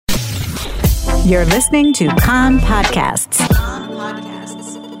You're listening to Kan Podcasts.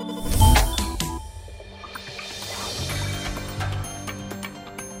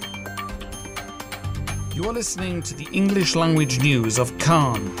 You are listening to the English language news of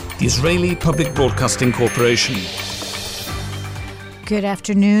Kan, the Israeli Public Broadcasting Corporation. Good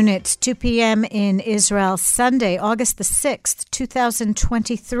afternoon. It's 2 p.m. in Israel, Sunday, August the 6th,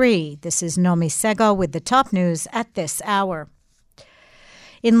 2023. This is Nomi Segal with the top news at this hour.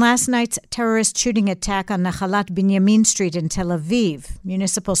 In last night's terrorist shooting attack on Nachalat Binyamin Street in Tel Aviv,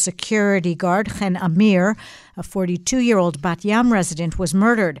 municipal security guard Chen Amir, a 42-year-old Bat Yam resident, was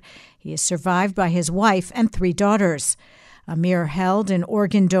murdered. He is survived by his wife and 3 daughters. Amir held an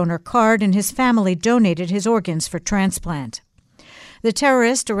organ donor card, and his family donated his organs for transplant. The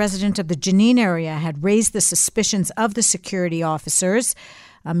terrorist, a resident of the Jenin area, had raised the suspicions of the security officers.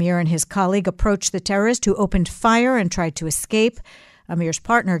 Amir and his colleague approached the terrorist, who opened fire and tried to escape. Amir's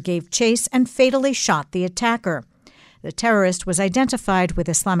partner gave chase and fatally shot the attacker. The terrorist was identified with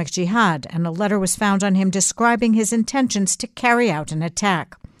Islamic Jihad, and a letter was found on him describing his intentions to carry out an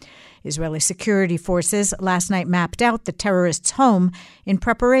attack. Israeli security forces last night mapped out the terrorist's home in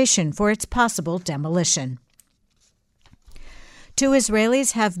preparation for its possible demolition. 2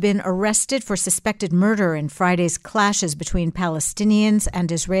 Israelis have been arrested for suspected murder in Friday's clashes between Palestinians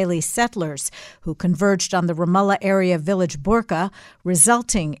and Israeli settlers who converged on the Ramallah area village Borka,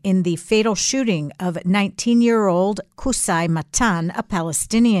 resulting in the fatal shooting of 19-year-old Kusai Matan, a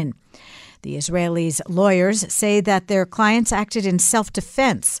Palestinian. The Israelis' lawyers say that their clients acted in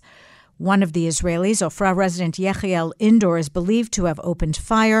self-defense. One of the Israelis, Ofra resident Yechiel Indor, is believed to have opened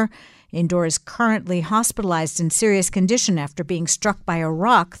fire. Indor is currently hospitalized in serious condition after being struck by a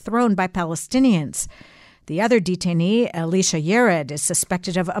rock thrown by Palestinians. The other detainee, Elisha Yered, is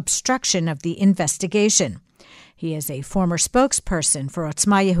suspected of obstruction of the investigation. He is a former spokesperson for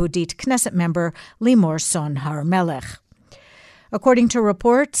Otzma Yehudit Knesset member Limor Son Har Melech. According to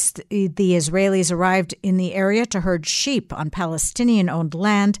reports, the Israelis arrived in the area to herd sheep on Palestinian-owned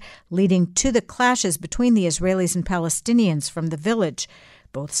land, leading to the clashes between the Israelis and Palestinians from the village.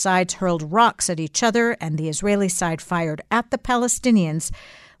 Both sides hurled rocks at each other, and the Israeli side fired at the Palestinians,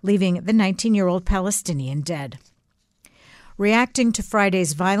 leaving the 19-year-old Palestinian dead. Reacting to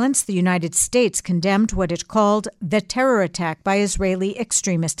Friday's violence, the United States condemned what it called the terror attack by Israeli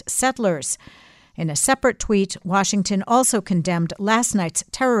extremist settlers. In a separate tweet, Washington also condemned last night's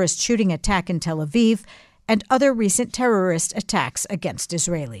terrorist shooting attack in Tel Aviv and other recent terrorist attacks against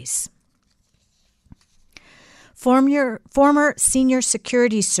Israelis. Former senior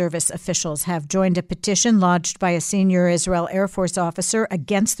security service officials have joined a petition lodged by a senior Israel Air Force officer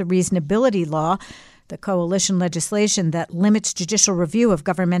against the reasonability law, the coalition legislation that limits judicial review of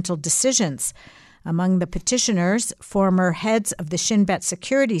governmental decisions. Among the petitioners, former heads of the Shin Bet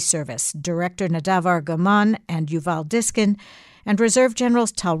Security Service, Director Nadav Argaman and Yuval Diskin, and Reserve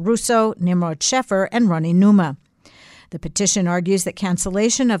Generals Tal Russo, Nimrod Shefer, and Roni Numa. The petition argues that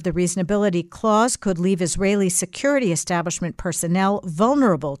cancellation of the reasonability clause could leave Israeli security establishment personnel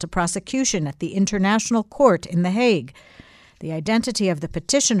vulnerable to prosecution at the International Court in The Hague. The identity of the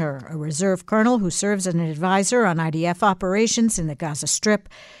petitioner, a reserve colonel who serves as an advisor on IDF operations in the Gaza Strip,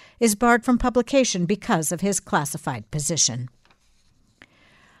 is barred from publication because of his classified position.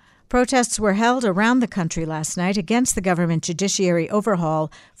 Protests were held around the country last night against the government judiciary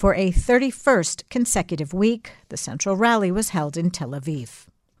overhaul for a 31st consecutive week. The central rally was held in Tel Aviv.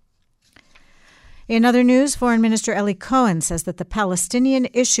 In other news, Foreign Minister Eli Cohen says that the Palestinian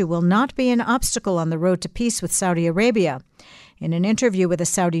issue will not be an obstacle on the road to peace with Saudi Arabia. In an interview with a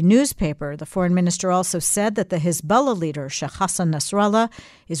Saudi newspaper, the foreign minister also said that the Hezbollah leader, Sheikh Hassan Nasrallah,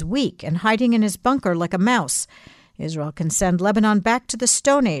 is weak and hiding in his bunker like a mouse. Israel can send Lebanon back to the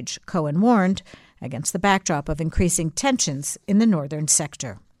Stone Age, Cohen warned, against the backdrop of increasing tensions in the northern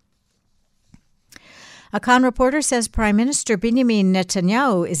sector. A Kan reporter says Prime Minister Benjamin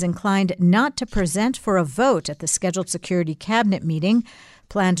Netanyahu is inclined not to present for a vote at the scheduled Security Cabinet meeting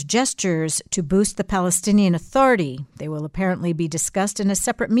planned gestures to boost the Palestinian Authority. They will apparently be discussed in a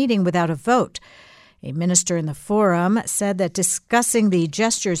separate meeting without a vote. A minister in the forum said that discussing the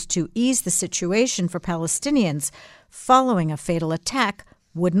gestures to ease the situation for Palestinians following a fatal attack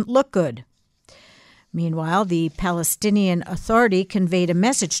wouldn't look good. Meanwhile, the Palestinian Authority conveyed a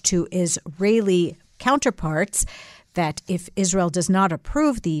message to Israeli counterparts that if Israel does not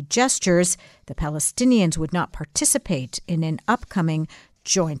approve the gestures, the Palestinians would not participate in an upcoming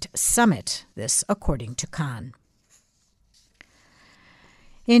joint summit. This according to Kan.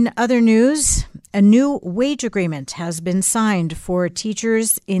 In other news, a new wage agreement has been signed for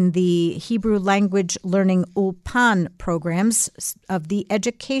teachers in the Hebrew language learning Ulpan programs of the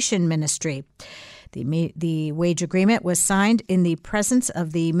Education Ministry. The wage agreement was signed in the presence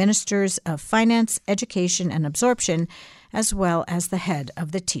of the Ministers of Finance, Education, and Absorption, as well as the head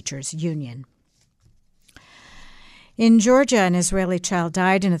of the Teachers Union. In Georgia, an Israeli child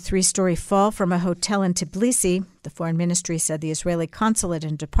died in a 3-story fall from a hotel in Tbilisi. The Foreign Ministry said the Israeli Consulate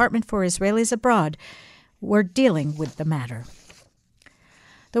and Department for Israelis Abroad were dealing with the matter.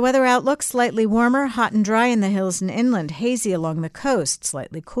 The weather outlook: slightly warmer, hot and dry in the hills and inland, hazy along the coast.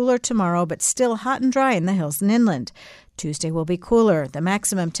 Slightly cooler tomorrow, but still hot and dry in the hills and inland. Tuesday will be cooler. The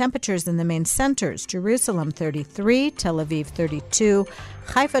maximum temperatures in the main centers: Jerusalem 33, Tel Aviv 32,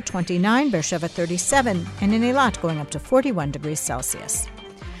 Haifa 29, Beersheba 37, and in Eilat going up to 41 degrees Celsius.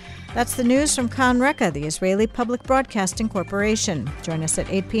 That's the news from Kan Reka, the Israeli Public Broadcasting Corporation. Join us at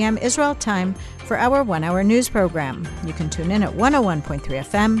 8 p.m. Israel time for our one-hour news program. You can tune in at 101.3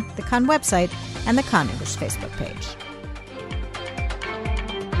 FM, the Kan website, and the Kan English Facebook page.